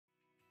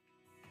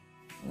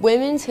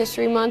Women's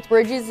History Month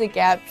bridges the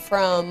gap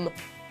from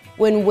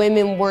when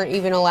women weren't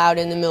even allowed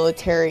in the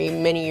military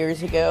many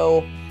years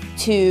ago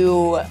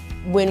to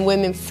when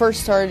women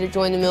first started to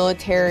join the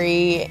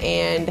military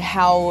and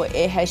how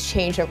it has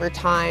changed over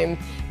time.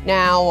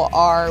 Now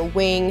our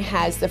wing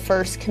has the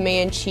first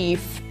command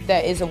chief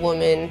that is a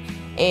woman,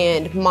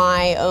 and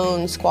my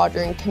own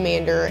squadron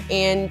commander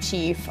and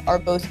chief are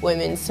both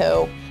women.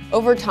 So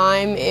over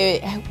time,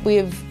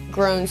 we've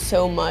grown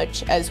so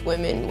much as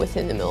women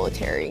within the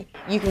military.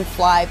 You can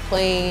fly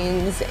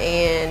planes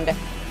and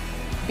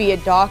be a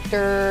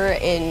doctor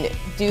and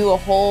do a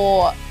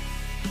whole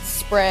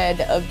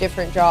spread of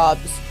different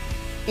jobs.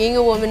 Being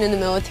a woman in the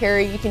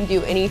military, you can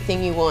do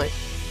anything you want.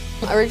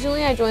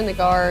 Originally, I joined the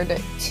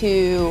Guard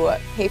to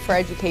pay for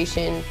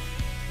education,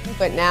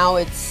 but now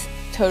it's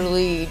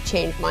totally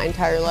changed my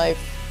entire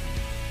life.